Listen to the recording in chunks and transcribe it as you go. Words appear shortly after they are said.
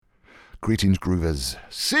Greetings, groovers,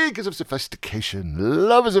 seekers of sophistication,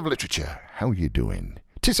 lovers of literature. How you doing?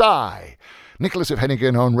 'Tis I, Nicholas of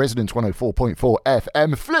Hennigan on Resonance 104.4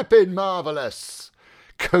 FM, flipping marvellous,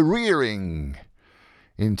 careering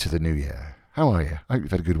into the new year. How are you? I hope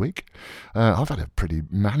you've had a good week. I've had a pretty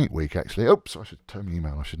manic week, actually. Oops, I should turn my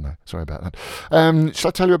email off, shouldn't I? Sorry about that. Shall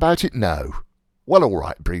I tell you about it? No. Well, all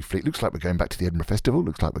right, briefly. It looks like we're going back to the Edinburgh Festival.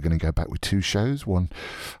 Looks like we're going to go back with 2 shows. One,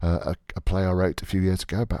 a play I wrote a few years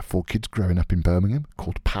ago about 4 kids growing up in Birmingham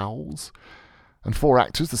called Pals. And 4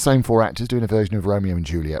 actors, the same 4 actors, doing a version of Romeo and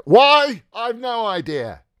Juliet. Why? I've no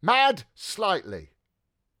idea. Mad? Slightly.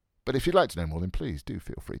 But if you'd like to know more, then please do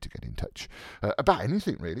feel free to get in touch about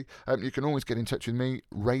anything, really. You can always get in touch with me.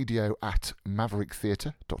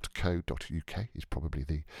 radio@mavericktheatre.co.uk is probably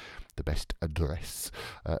the best address.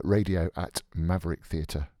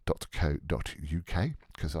 radio@mavericktheatre.co.uk,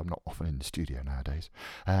 because I'm not often in the studio nowadays.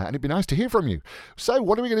 And it'd be nice to hear from you. So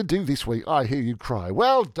what are we going to do this week? I hear you cry.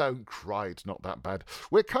 Well, don't cry. It's not that bad.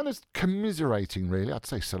 We're kind of commiserating, really. I'd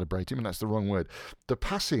say celebrating, and that's the wrong word. The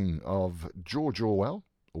passing of George Orwell,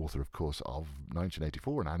 author, of course, of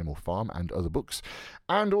 1984 and Animal Farm and other books,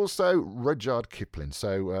 and also Rudyard Kipling.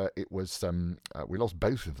 So it was, we lost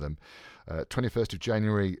both of them. 21st of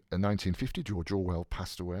January 1950, George Orwell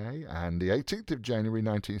passed away, and the 18th of January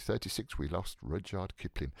 1936, we lost Rudyard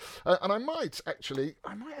Kipling. And I might actually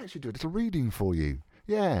do a little reading for you.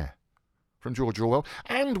 Yeah, from George Orwell.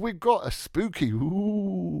 And we've got a spooky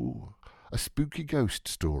ghost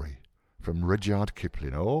story from Rudyard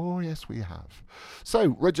Kipling. Oh, yes, we have.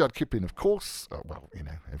 So, Rudyard Kipling, of course,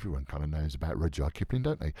 everyone kind of knows about Rudyard Kipling,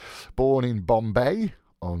 don't they? Born in Bombay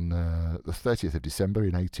on the 30th of December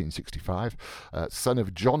in 1865, son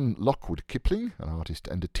of John Lockwood Kipling, an artist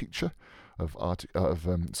and a teacher of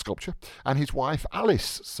sculpture, and his wife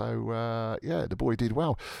Alice. So, the boy did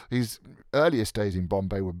well. His earliest days in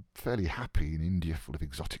Bombay were fairly happy in India, full of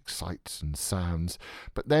exotic sights and sounds.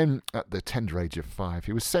 But then, at the tender age of 5,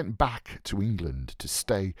 he was sent back to England to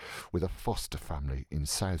stay with a foster family in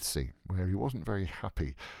Southsea, where he wasn't very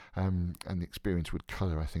happy. And the experience would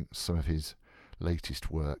colour, I think, some of his latest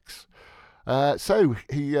works. So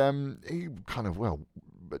he kind of,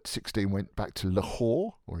 at 16 went back to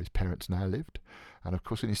Lahore, where his parents now lived. And of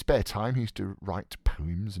course, in his spare time, he used to write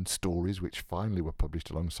poems and stories, which finally were published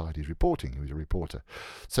alongside his reporting. He was a reporter.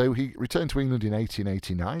 So he returned to England in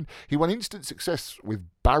 1889. He won instant success with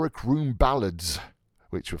Barrack Room Ballads,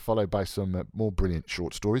 which were followed by some more brilliant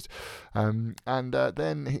short stories. Then,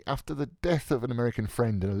 after the death of an American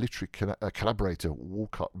friend and a literary collaborator,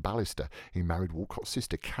 Walcott Ballister, he married Walcott's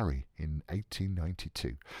sister, Carrie, in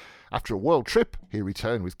 1892. After a world trip, he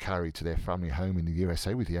returned with Carrie to their family home in the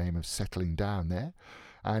USA with the aim of settling down there.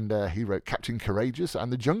 And he wrote Captain Courageous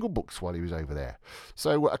and the Jungle Books while he was over there.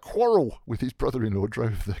 So a quarrel with his brother-in-law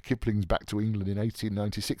drove the Kiplings back to England in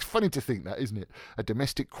 1896. Funny to think that, isn't it? A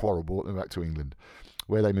domestic quarrel brought them back to England,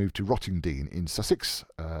 where they moved to Rottingdean in Sussex,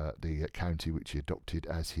 the county which he adopted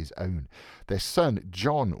as his own. Their son,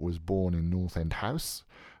 John, was born in North End House,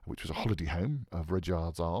 which was a holiday home of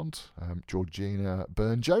Rudyard's aunt, Georgina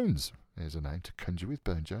Burne-Jones. There's a name to conjure with,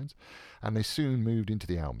 Burne-Jones. And they soon moved into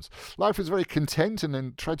the Elms. Life was very content, and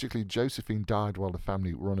then tragically Josephine died while the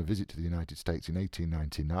family were on a visit to the United States in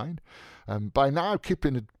 1899. By now,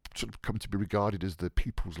 Kipling had sort of come to be regarded as the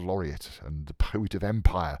People's Laureate and the Poet of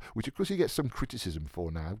Empire, which of course he gets some criticism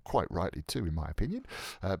for now, quite rightly too, in my opinion,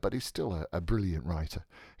 but he's still a brilliant writer.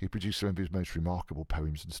 He produced some of his most remarkable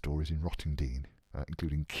poems and stories in Rottingdean,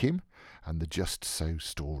 including Kim and the Just So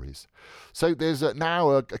stories. So there's now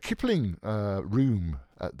a Kipling room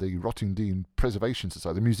at the Rottingdean Preservation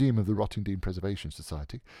Society, the Museum of the Rottingdean Preservation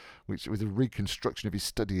Society, which with a reconstruction of his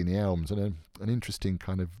study in the Elms and an interesting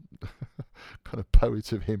kind of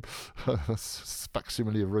poet of him,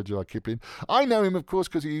 facsimile of Rudyard Kipling. I know him, of course,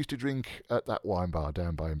 because he used to drink at that wine bar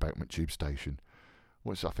down by Embankment Tube Station.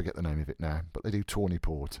 I forget the name of it now, but they do Tawny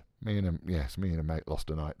Port. Me and a mate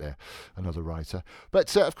lost a night there, another writer.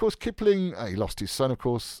 But, of course, Kipling, he lost his son, of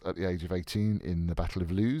course, at the age of 18 in the Battle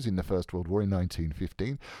of Loos in the First World War in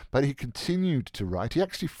 1915. But he continued to write. He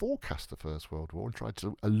actually forecast the First World War and tried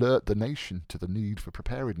to alert the nation to the need for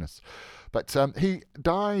preparedness. But he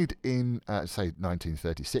died in,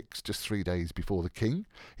 1936, just 3 days before the King.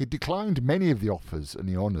 He declined many of the offers and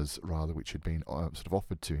the honours, rather, which had been sort of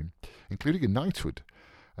offered to him, including a knighthood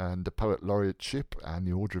and the Poet Laureateship and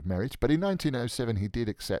the Order of Merit. But in 1907 he did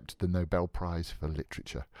accept the Nobel Prize for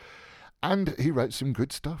Literature. And he wrote some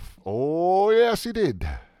good stuff. Oh, yes, he did.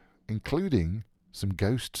 Including some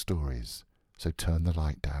ghost stories. So turn the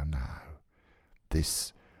light down now.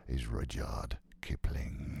 This is Rudyard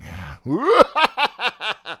Kipling.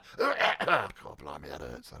 God blimey, that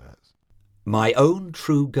hurts. My Own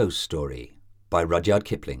True Ghost Story by Rudyard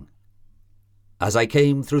Kipling. As I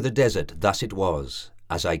came through the desert, thus it was,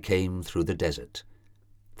 as I came through the desert,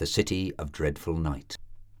 the city of dreadful night.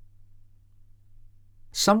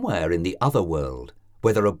 Somewhere in the other world,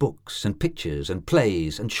 where there are books and pictures and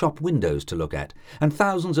plays and shop windows to look at, and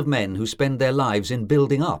thousands of men who spend their lives in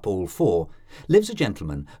building up all four, lives a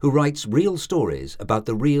gentleman who writes real stories about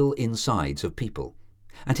the real insides of people,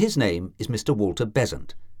 and his name is Mr. Walter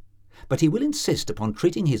Besant. But he will insist upon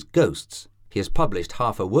treating his ghosts, he has published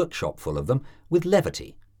half a workshop full of them, with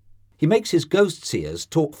levity. He makes his ghost seers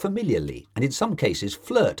talk familiarly and in some cases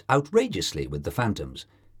flirt outrageously with the phantoms.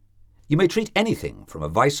 You may treat anything from a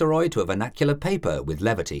viceroy to a vernacular paper with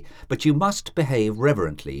levity, but you must behave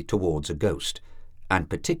reverently towards a ghost, and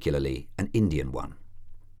particularly an Indian one.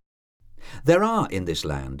 There are in this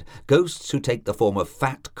land ghosts who take the form of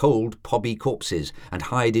fat, cold, pobby corpses and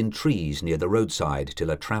hide in trees near the roadside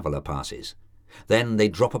till a traveller passes. Then they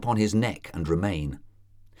drop upon his neck and remain.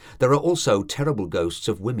 There are also terrible ghosts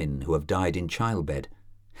of women who have died in childbed.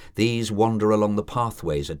 These wander along the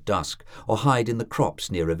pathways at dusk or hide in the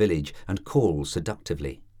crops near a village and call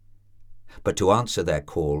seductively. But to answer their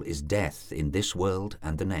call is death in this world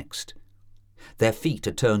and the next. Their feet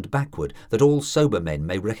are turned backward that all sober men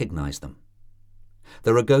may recognize them.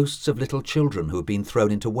 There are ghosts of little children who have been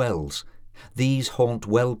thrown into wells. These haunt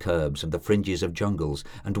well curbs and the fringes of jungles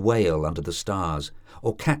and wail under the stars,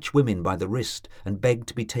 or catch women by the wrist and beg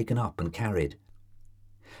to be taken up and carried.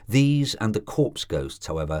 These and the corpse ghosts,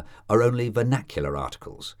 however, are only vernacular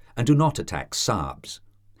articles and do not attack Saabs.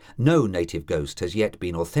 No native ghost has yet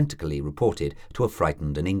been authentically reported to have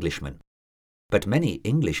frightened an Englishman. But many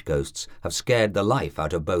English ghosts have scared the life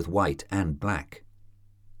out of both white and black.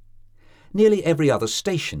 Nearly every other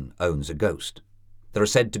station owns a ghost. There are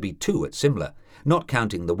said to be 2 at Simla, not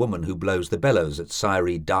counting the woman who blows the bellows at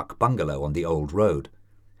Syrie Dak Bungalow on the old road.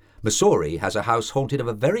 Mussoorie has a house haunted of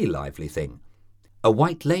a very lively thing. A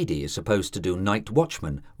white lady is supposed to do night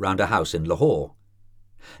watchman round a house in Lahore.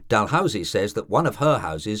 Dalhousie says that one of her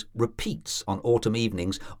houses repeats on autumn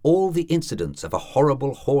evenings all the incidents of a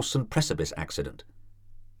horrible horse and precipice accident.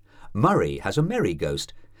 Murray has a merry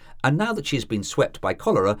ghost, and now that she has been swept by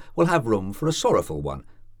cholera will have room for a sorrowful one.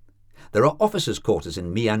 There are officers' quarters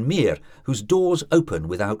in Myanmar whose doors open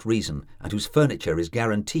without reason and whose furniture is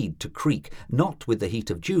guaranteed to creak, not with the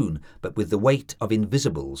heat of June, but with the weight of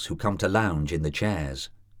invisibles who come to lounge in the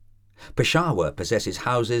chairs. Peshawar possesses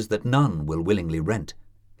houses that none will willingly rent,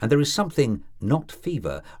 and there is something, not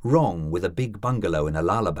fever, wrong with a big bungalow in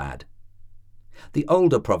Allahabad. The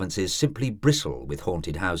older provinces simply bristle with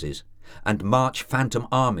haunted houses, and march phantom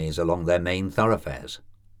armies along their main thoroughfares.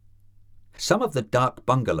 Some of the dark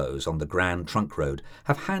bungalows on the Grand Trunk Road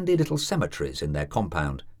have handy little cemeteries in their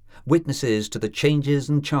compound, witnesses to the changes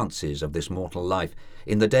and chances of this mortal life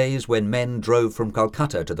in the days when men drove from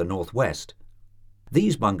Calcutta to the northwest.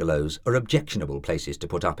 These bungalows are objectionable places to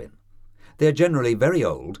put up in. They are generally very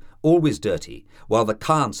old, always dirty, while the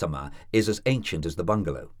Khansama is as ancient as the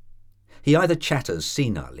bungalow. He either chatters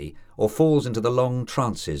senilely or falls into the long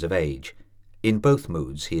trances of age. In both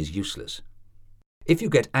moods he is useless. If you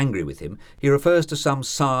get angry with him, he refers to some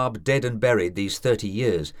Saab dead and buried these 30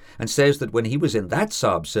 years, and says that when he was in that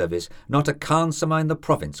Saab service, not a Khansama in the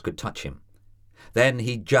province could touch him. Then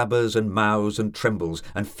he jabbers and mows and trembles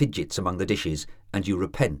and fidgets among the dishes, and you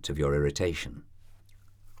repent of your irritation.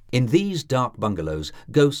 In these dark bungalows,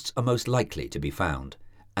 ghosts are most likely to be found,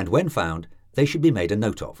 and when found, they should be made a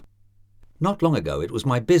note of. Not long ago it was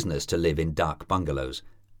my business to live in dark bungalows.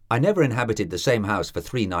 I never inhabited the same house for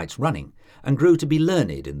 3 nights running, and grew to be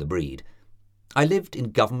learned in the breed. I lived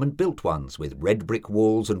in government-built ones with red brick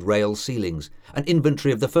walls and rail ceilings, an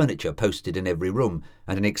inventory of the furniture posted in every room,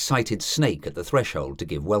 and an excited snake at the threshold to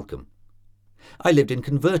give welcome. I lived in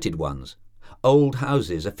converted ones, old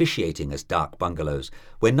houses officiating as dark bungalows,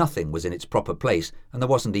 where nothing was in its proper place and there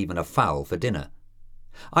wasn't even a fowl for dinner.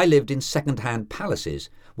 I lived in second-hand palaces,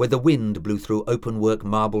 where the wind blew through open-work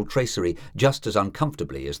marble tracery just as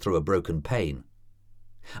uncomfortably as through a broken pane.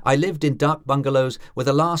 I lived in dark bungalows where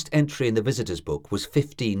the last entry in the visitors' book was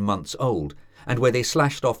 15 months old, and where they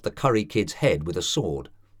slashed off the curry kid's head with a sword.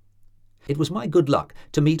 It was my good luck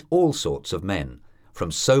to meet all sorts of men,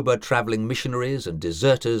 from sober travelling missionaries and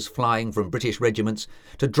deserters flying from British regiments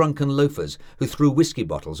to drunken loafers who threw whisky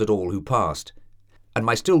bottles at all who passed, and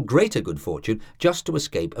my still greater good fortune just to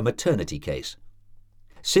escape a maternity case.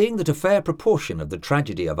 Seeing that a fair proportion of the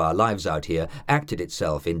tragedy of our lives out here acted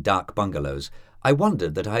itself in dark bungalows, I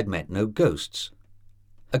wondered that I had met no ghosts.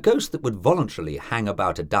 A ghost that would voluntarily hang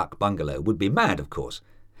about a dark bungalow would be mad, of course,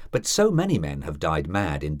 but so many men have died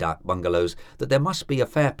mad in dark bungalows that there must be a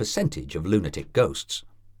fair percentage of lunatic ghosts.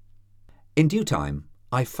 In due time,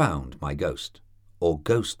 I found my ghost, or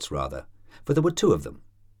ghosts rather, for there were two of them.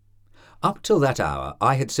 Up till that hour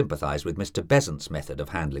I had sympathised with Mr. Besant's method of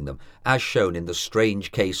handling them, as shown in the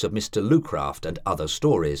strange case of Mr. Lucraft and other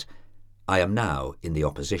stories. I am now in the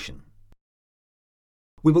opposition.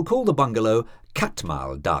 We will call the bungalow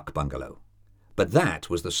Katmal Dark Bungalow, but that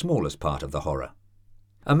was the smallest part of the horror.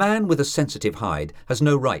 A man with a sensitive hide has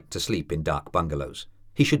no right to sleep in dark bungalows.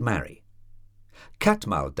 He should marry.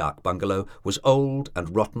 Katmal Dark Bungalow was old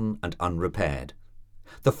and rotten and unrepaired.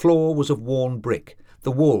 The floor was of worn brick,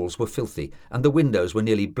 the walls were filthy, and the windows were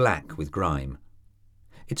nearly black with grime.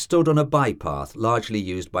 It stood on a bypath largely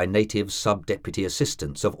used by native sub-deputy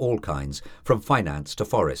assistants of all kinds, from finance to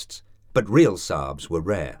forests, but real Saabs were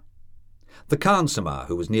rare. The Khansamah,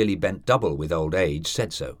 who was nearly bent double with old age,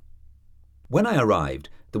 said so. When I arrived,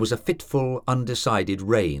 there was a fitful, undecided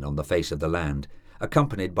rain on the face of the land,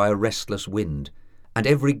 accompanied by a restless wind, and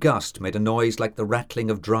every gust made a noise like the rattling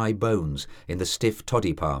of dry bones in the stiff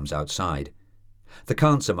toddy palms outside. The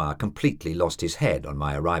Khansamah completely lost his head on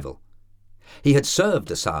my arrival. He had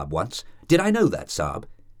served a Saab once. Did I know that Saab?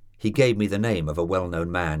 He gave me the name of a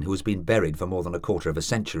well-known man who has been buried for more than a quarter of a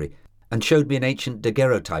century, and showed me an ancient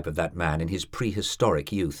daguerreotype of that man in his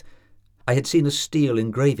prehistoric youth. I had seen a steel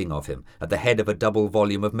engraving of him at the head of a double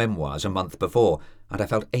volume of memoirs a month before, and I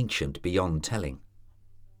felt ancient beyond telling.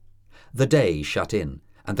 The day shut in,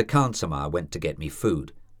 and the Khansamah went to get me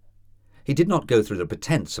food. He did not go through the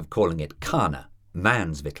pretence of calling it khana,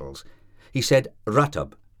 man's victuals. He said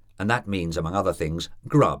ratab, and that means, among other things,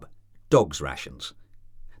 grub, dog's rations.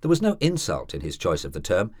 There was no insult in his choice of the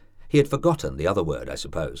term. He had forgotten the other word, I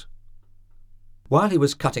suppose. While he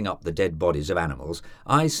was cutting up the dead bodies of animals,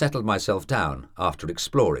 I settled myself down after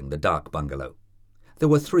exploring the dark bungalow. There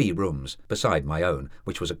were 3 rooms, beside my own,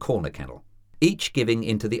 which was a corner kennel, each giving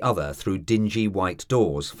into the other through dingy white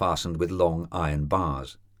doors fastened with long iron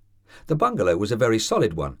bars. The bungalow was a very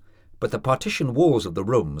solid one, but the partition walls of the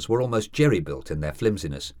rooms were almost jerry-built in their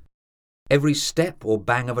flimsiness. Every step or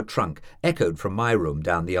bang of a trunk echoed from my room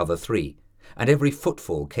down the other 3, and every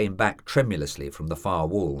footfall came back tremulously from the far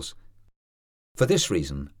walls. For this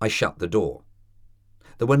reason, I shut the door.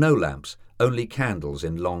 There were no lamps, only candles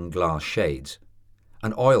in long glass shades.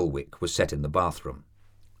 An oil wick was set in the bathroom.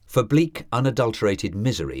 For bleak, unadulterated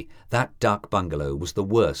misery, that dark bungalow was the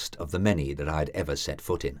worst of the many that I had ever set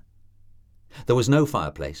foot in. There was no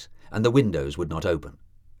fireplace, and the windows would not open,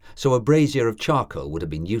 so a brazier of charcoal would have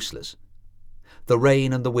been useless. The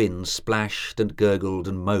rain and the wind splashed and gurgled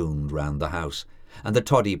and moaned round the house, and the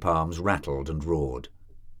toddy palms rattled and roared.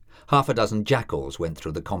 6 jackals went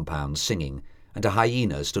through the compound singing, and a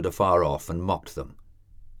hyena stood afar off and mocked them.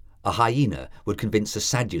 A hyena would convince a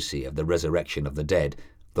Sadducee of the resurrection of the dead,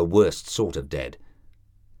 the worst sort of dead.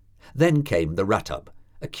 Then came the ratab,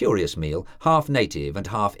 a curious meal, half native and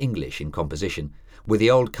half English in composition, with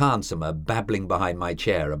the old Khansamah babbling behind my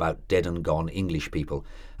chair about dead-and-gone English people,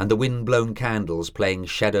 and the wind-blown candles playing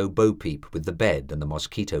shadow bo-peep with the bed and the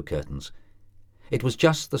mosquito curtains. It was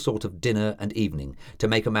just the sort of dinner and evening to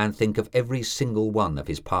make a man think of every single one of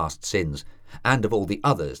his past sins, and of all the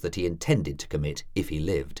others that he intended to commit if he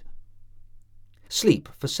lived. Sleep,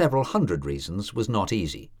 for several hundred reasons, was not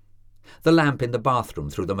easy. The lamp in the bathroom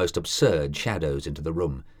threw the most absurd shadows into the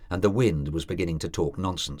room, and the wind was beginning to talk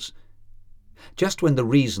nonsense. Just when the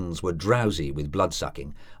reasons were drowsy with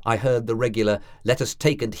blood-sucking, I heard the regular "let us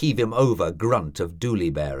take and heave him over" grunt of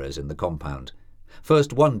dooley-bearers in the compound.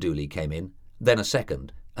 First one dooley came in, then a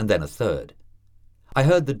second, and then a third. I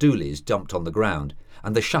heard the doolies dumped on the ground,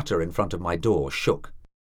 and the shutter in front of my door shook.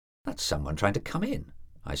 "That's someone trying to come in,"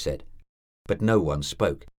 I said. But no one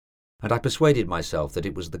spoke, and I persuaded myself that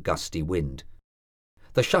it was the gusty wind.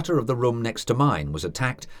 The shutter of the room next to mine was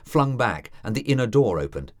attacked, flung back, and the inner door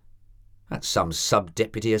opened. "That's some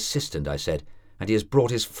sub-deputy assistant," I said, "and he has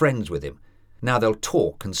brought his friends with him. Now they'll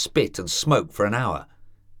talk and spit and smoke for an hour."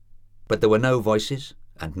 But there were no voices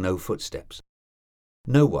and no footsteps.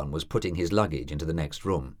 No one was putting his luggage into the next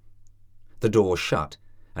room. The door shut,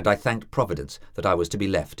 and I thanked Providence that I was to be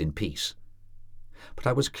left in peace. But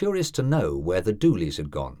I was curious to know where the doolies had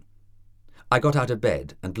gone. I got out of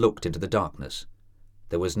bed and looked into the darkness.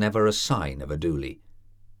 There was never a sign of a dooley.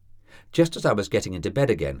 Just as I was getting into bed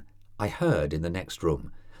again, I heard in the next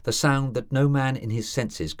room the sound that no man in his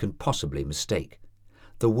senses can possibly mistake,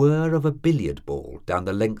 the whir of a billiard ball down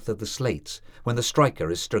the length of the slates when the striker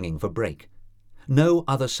is stringing for break. No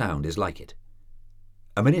other sound is like it.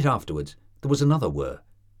 A minute afterwards there was another whir,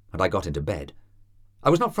 and I got into bed. I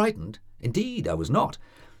was not frightened. Indeed, I was not.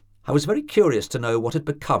 I was very curious to know what had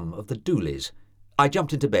become of the Dooleys. I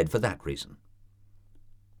jumped into bed for that reason.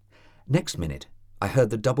 Next minute, I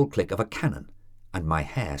heard the double click of a cannon, and my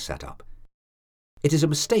hair sat up. It is a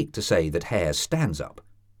mistake to say that hair stands up.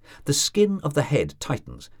 The skin of the head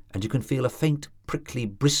tightens, and you can feel a faint, prickly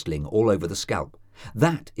bristling all over the scalp.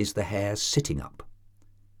 That is the hair sitting up.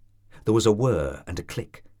 There was a whir and a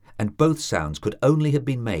click, and both sounds could only have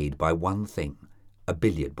been made by one thing, a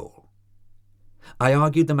billiard ball. I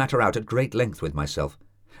argued the matter out at great length with myself,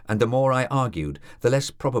 and the more I argued, the less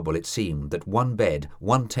probable it seemed that one bed,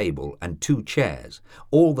 one table, and 2 chairs,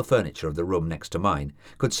 all the furniture of the room next to mine,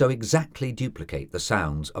 could so exactly duplicate the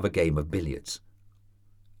sounds of a game of billiards.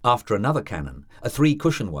 After another cannon, a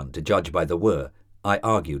 3-cushion one to judge by the whir, I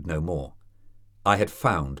argued no more. I had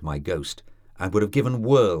found my ghost, and would have given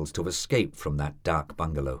worlds to have escaped from that dark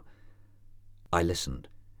bungalow. I listened,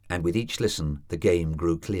 and with each listen the game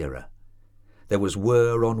grew clearer. There was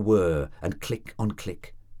whir on whir and click on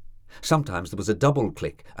click. Sometimes there was a double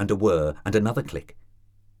click and a whir and another click.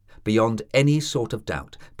 Beyond any sort of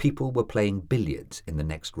doubt, people were playing billiards in the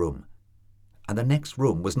next room. And the next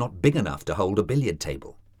room was not big enough to hold a billiard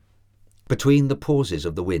table. Between the pauses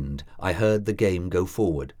of the wind, I heard the game go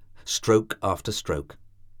forward, stroke after stroke.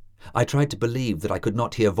 I tried to believe that I could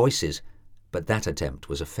not hear voices, but that attempt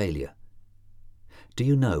was a failure. Do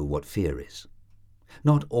you know what fear is?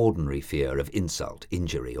 Not ordinary fear of insult,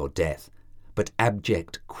 injury, or death, but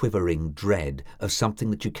abject, quivering dread of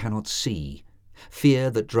something that you cannot see, fear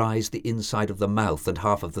that dries the inside of the mouth and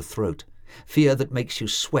half of the throat, fear that makes you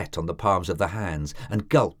sweat on the palms of the hands and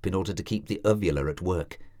gulp in order to keep the uvula at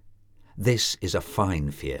work. This is a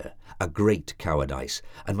fine fear, a great cowardice,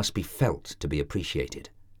 and must be felt to be appreciated.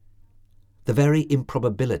 The very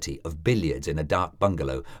improbability of billiards in a dark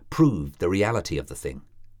bungalow proved the reality of the thing.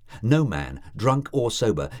 No man, drunk or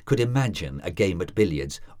sober, could imagine a game at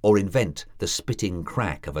billiards or invent the spitting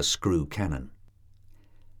crack of a screw cannon.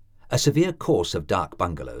 A severe course of dark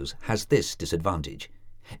bungalows has this disadvantage.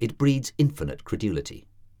 It breeds infinite credulity.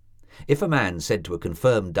 If a man said to a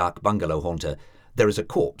confirmed dark bungalow haunter, "There is a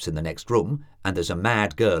corpse in the next room, and there's a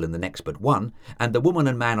mad girl in the next but one, and the woman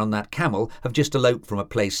and man on that camel have just eloped from a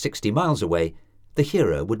place 60 miles away," the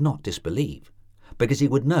hearer would not disbelieve, because he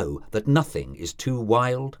would know that nothing is too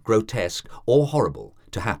wild, grotesque, or horrible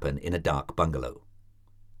to happen in a dark bungalow.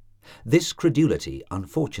 This credulity,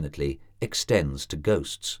 unfortunately, extends to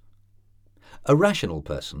ghosts. A rational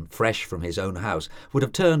person, fresh from his own house, would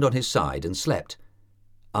have turned on his side and slept.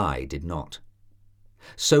 I did not.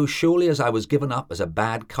 So surely as I was given up as a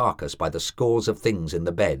bad carcass by the scores of things in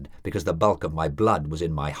the bed because the bulk of my blood was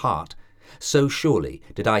in my heart, so surely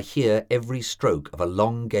did I hear every stroke of a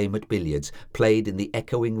long game at billiards played in the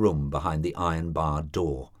echoing room behind the iron-barred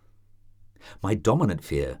door. My dominant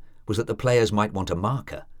fear was that the players might want a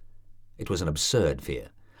marker. It was an absurd fear,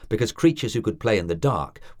 because creatures who could play in the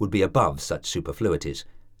dark would be above such superfluities.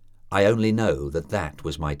 I only know that that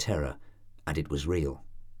was my terror, and it was real.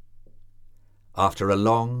 After a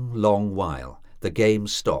long, long while, the game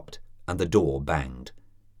stopped and the door banged.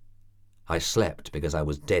 I slept because I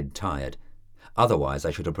was dead tired. Otherwise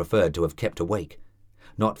I should have preferred to have kept awake.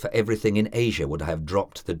 Not for everything in Asia would I have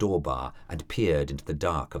dropped the door bar and peered into the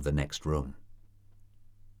dark of the next room.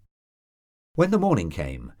 When the morning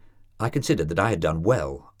came, I considered that I had done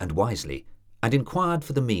well and wisely, and inquired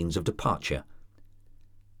for the means of departure.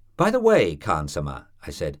 "By the way, Khan-sama,"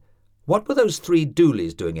 I said, "what were those 3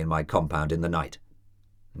 Dooleys doing in my compound in the night?"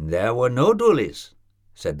 "There were no Dooleys,"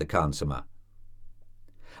 said the Khan-sama.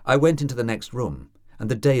 I went into the next room, and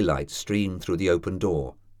the daylight streamed through the open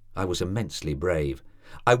door. I was immensely brave.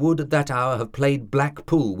 I would at that hour have played black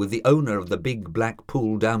pool with the owner of the big black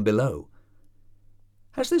pool down below.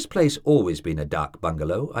 "Has this place always been a dark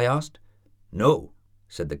bungalow?" I asked. "No,"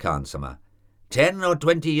 said the Khan-sama. 10 or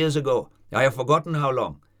 20 years ago, I have forgotten how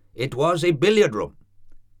long, it was a billiard room."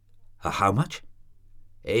 "How much?"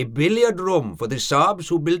 "A billiard room for the Saabs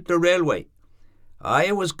who built the railway.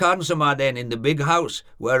 I was Khan-sama then in the big house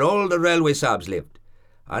where all the railway Saabs lived,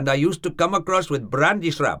 and I used to come across with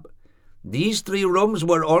brandy shrub. These 3 rooms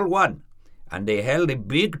were all one, and they held a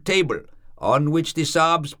big table on which the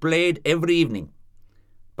Saabs played every evening.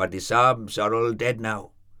 But the Saabs are all dead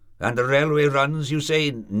now, and the railway runs, you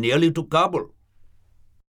say, nearly to Kabul."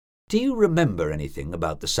 "Do you remember anything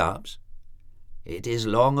about the Saabs?" "It is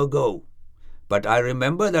long ago, but I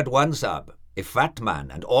remember that one Saab, a fat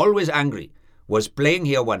man and always angry, was playing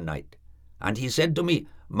here one night, and he said to me,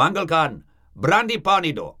 'Mangal Khan, brandy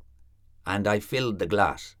pani do,' and I filled the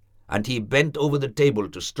glass, and he bent over the table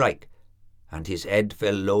to strike, and his head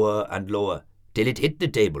fell lower and lower till it hit the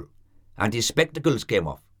table, and his spectacles came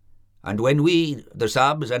off, and when we, the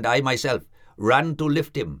Saabs and I myself, ran to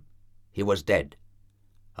lift him, he was dead.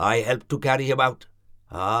 I helped to carry him out.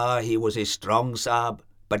 He was a strong Saab,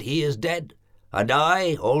 but he is dead, and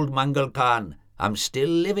I, old Mangal Khan, am still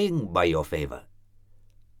living by your favour."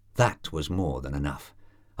 That was more than enough.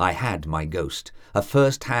 I had my ghost, a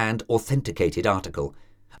first-hand, authenticated article.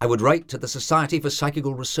 I would write to the Society for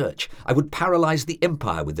Psychical Research. I would paralyse the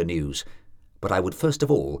Empire with the news. But I would first of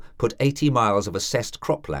all put 80 miles of assessed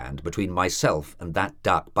cropland between myself and that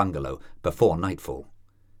dark bungalow before nightfall.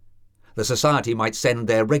 The Society might send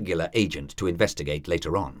their regular agent to investigate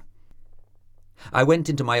later on. I went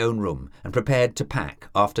into my own room and prepared to pack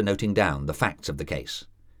after noting down the facts of the case.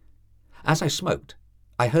 As I smoked,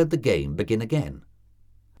 I heard the game begin again,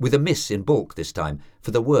 with a miss in baulk this time,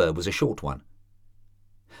 for the whir was a short one.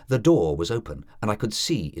 The door was open, and I could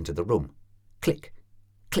see into the room. Click,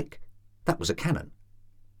 click, that was a cannon.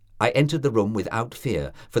 I entered the room without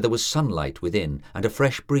fear, for there was sunlight within and a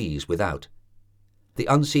fresh breeze without. The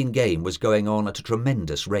unseen game was going on at a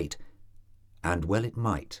tremendous rate, and well it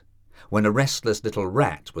might, when a restless little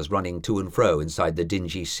rat was running to and fro inside the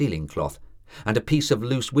dingy ceiling cloth, and a piece of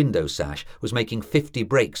loose window sash was making 50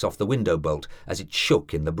 breaks off the window bolt as it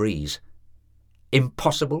shook in the breeze.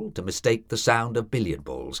 Impossible to mistake the sound of billiard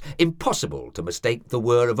balls, impossible to mistake the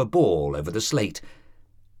whir of a ball over the slate.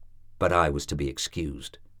 But I was to be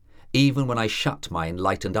excused. Even when I shut my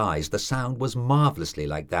enlightened eyes, the sound was marvellously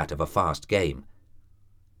like that of a fast game.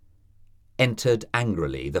 Entered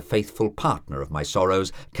angrily the faithful partner of my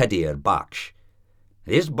sorrows, Kadir Baksh.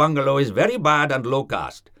 "This bungalow is very bad and low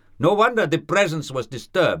caste. No wonder the presence was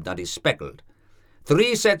disturbed and is speckled.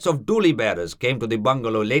 3 sets of dooli bearers came to the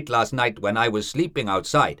bungalow late last night when I was sleeping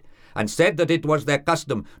outside, and said that it was their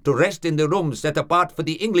custom to rest in the rooms set apart for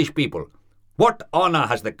the English people. What honour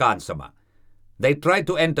has the Khansama? They tried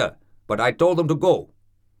to enter, but I told them to go.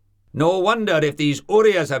 No wonder if these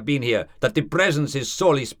Urias have been here that the presence is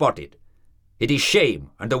sorely spotted. It is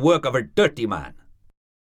shame and the work of a dirty man."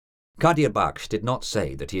 Kadir Baksh did not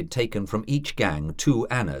say that he had taken from each gang 2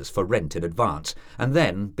 annas for rent in advance, and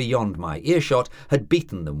then, beyond my earshot, had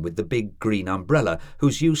beaten them with the big green umbrella,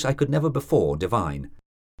 whose use I could never before divine.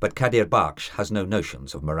 But Kadir Baksh has no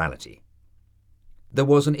notions of morality. There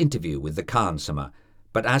was an interview with the Khansama,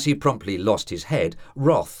 but as he promptly lost his head,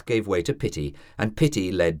 wrath gave way to pity, and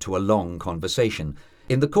pity led to a long conversation,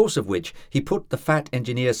 in the course of which he put the fat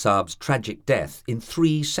engineer Saab's tragic death in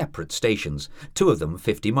 3 separate stations, 2 of them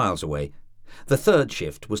 50 miles away. The third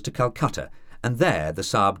shift was to Calcutta, and there the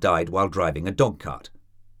Saab died while driving a dog cart.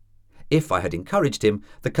 If I had encouraged him,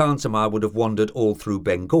 the Khansama would have wandered all through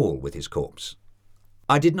Bengal with his corpse.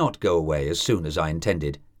 I did not go away as soon as I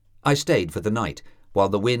intended. I stayed for the night, while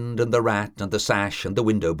the wind and the rat and the sash and the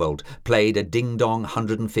window bolt played a ding-dong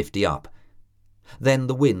 150 up. Then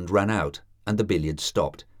the wind ran out, and the billiards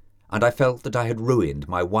stopped, and I felt that I had ruined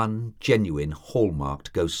my one genuine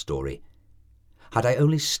hallmarked ghost story. Had I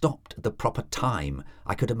only stopped at the proper time,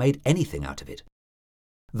 I could have made anything out of it.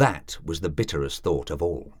 That was the bitterest thought of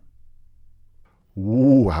all.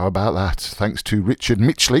 Ooh, how about that? Thanks to Richard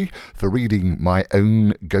Mitchley for reading My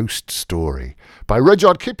Own Ghost Story by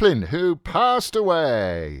Rudyard Kipling, who passed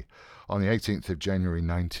away on the 18th of January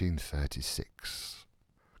 1936.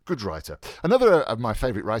 Good writer. Another of my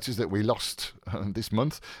favourite writers that we lost this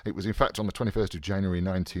month, it was in fact on the 21st of January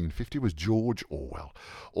 1950, was George Orwell,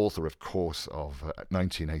 author of course of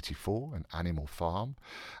 1984 and Animal Farm.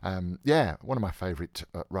 One of my favourite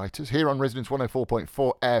writers here on Resonance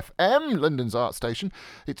 104.4 FM, London's art station.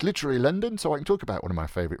 It's literally London, so I can talk about one of my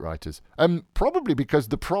favourite writers. Probably because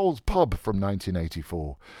the Proles pub from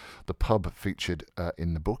 1984, the pub featured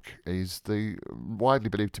in the book, is the widely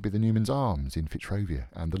believed to be the Newman's Arms in Fitzrovia,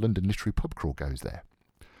 and the London Literary Pub Crawl goes there.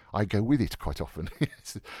 I go with it quite often.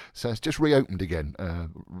 So it's just reopened again,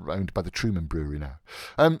 owned by the Truman Brewery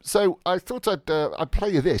now. So I thought I'd play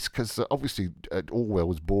you this, because obviously Orwell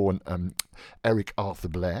was born Eric Arthur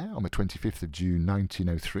Blair on the 25th of June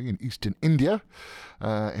 1903 in eastern India.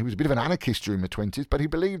 He was a bit of an anarchist during the 20s, but he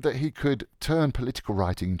believed that he could turn political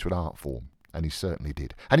writing into an art form. And he certainly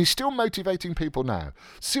did. And he's still motivating people now.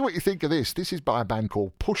 See what you think of this. This is by a band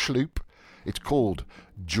called Push Loop. It's called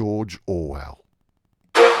George Orwell.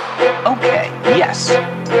 Okay, yes.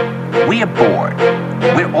 We are bored.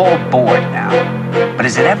 We're all bored now. But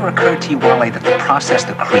has it ever occurred to you, Wally, that the process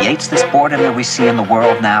that creates this boredom that we see in the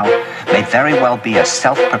world now may very well be a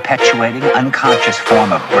self-perpetuating, unconscious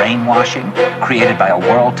form of brainwashing created by a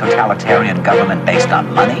world totalitarian government based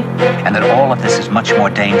on money? And that all of this is much more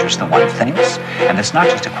dangerous than one thinks? And it's not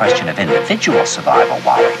just a question of individual survival,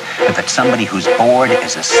 Wally, but that somebody who's bored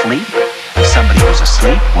is asleep, and somebody who's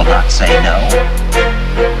asleep will not say no?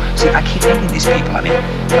 See, I keep meeting these people. I mean,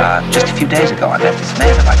 just a few days ago, I met this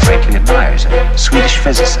man that I greatly admire. He's a Swedish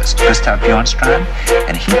physicist, Gustav Bjornstrand,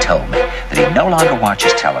 and he told me that he no longer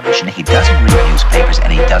watches television, he doesn't read newspapers,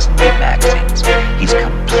 and he doesn't read magazines. He's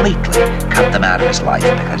completely cut them out of his life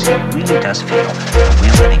because he really does feel that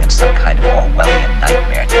we're living in some kind of Orwellian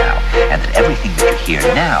nightmare now, and that everything that you hear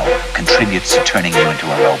now contributes to turning you into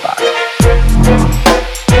a robot.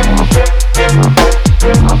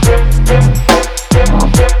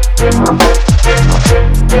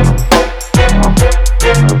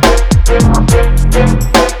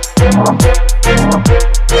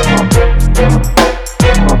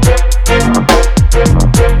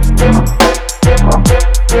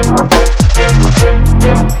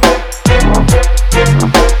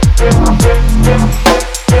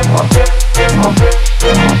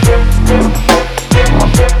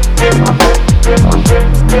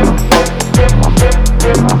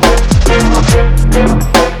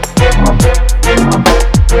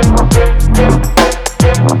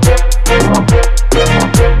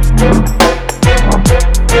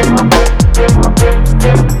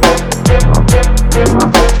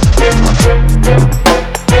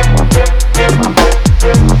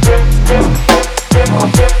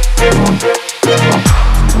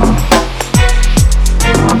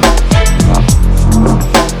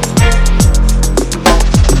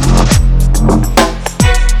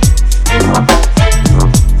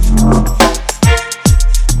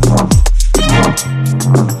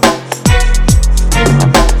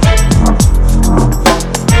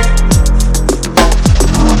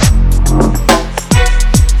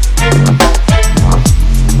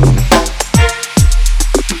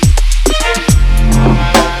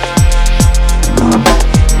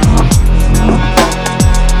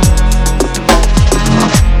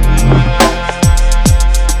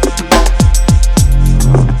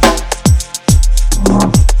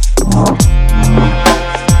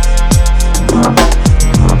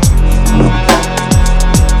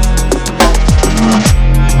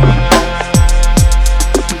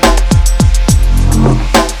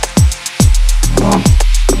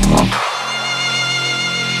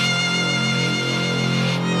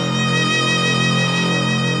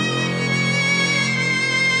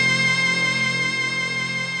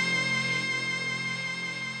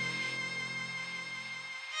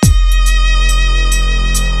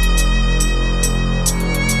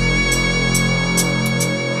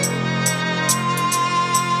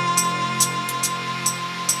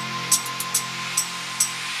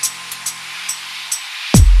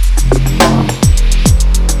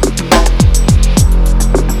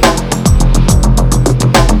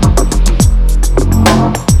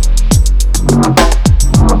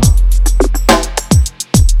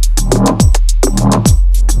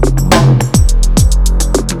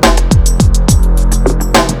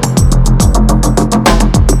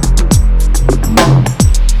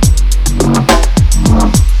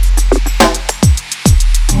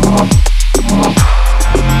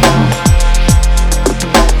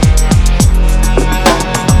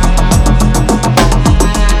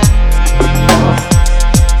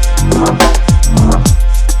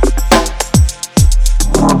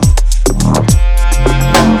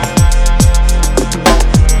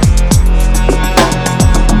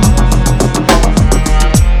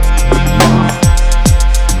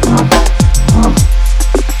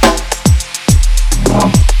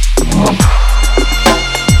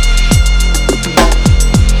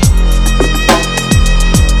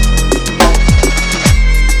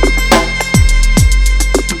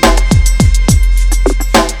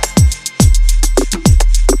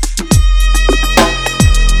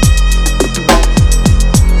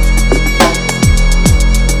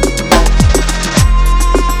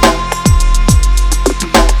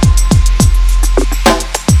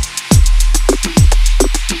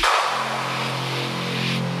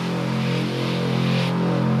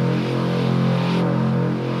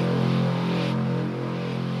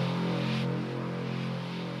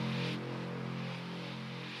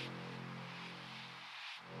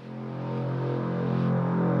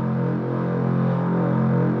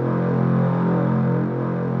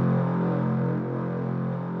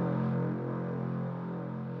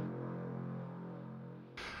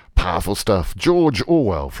 Powerful stuff. George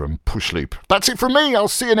Orwell from Pushloop. That's it from me. I'll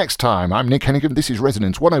see you next time. I'm Nick Hennigan. This is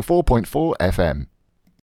Resonance 104.4 FM.